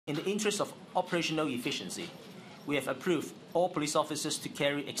In the interest of operational efficiency, we have approved all police officers to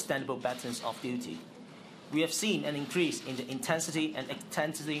carry extendable batons of duty. We have seen an increase in the intensity and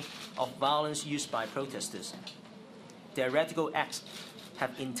intensity of violence used by protesters. Their radical acts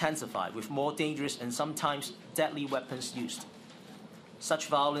have intensified with more dangerous and sometimes deadly weapons used. Such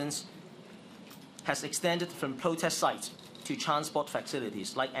violence has extended from protest sites to transport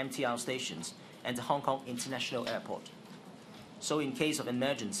facilities like MTR stations and the Hong Kong International Airport. So in case of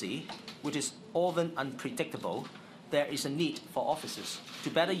emergency, which is often unpredictable, there is a need for officers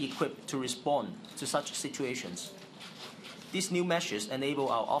to better equip to respond to such situations. These new measures enable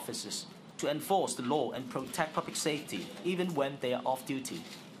our officers to enforce the law and protect public safety even when they are off duty.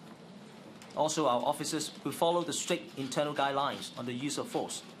 Also, our officers will follow the strict internal guidelines on the use of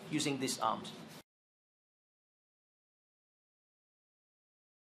force using these arms.